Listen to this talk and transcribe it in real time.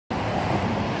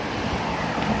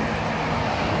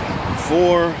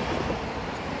4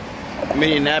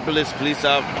 Minneapolis police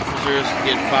officers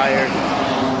get fired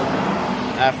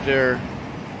after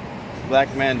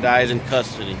black man dies in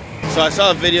custody. So I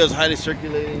saw videos highly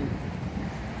circulating.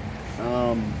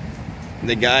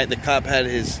 The cop had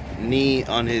his knee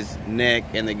on his neck,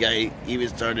 and the guy even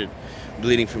started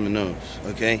bleeding from the nose.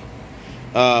 Okay,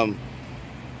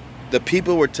 the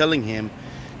people were telling him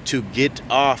to get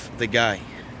off the guy.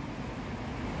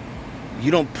 You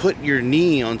don't put your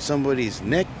knee on somebody's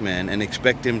neck, man, and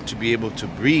expect him to be able to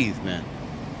breathe, man.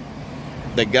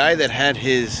 The guy that had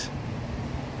his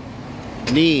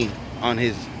knee on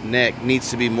his neck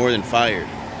needs to be more than fired.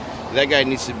 That guy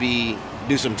needs to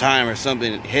do some time or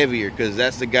something heavier, because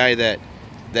that's the guy that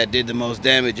did the most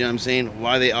damage. You know what I'm saying?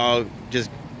 Why they all just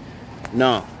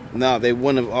no, they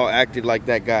wouldn't have all acted like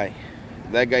that guy.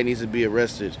 That guy needs to be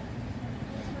arrested.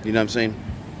 You know what I'm saying?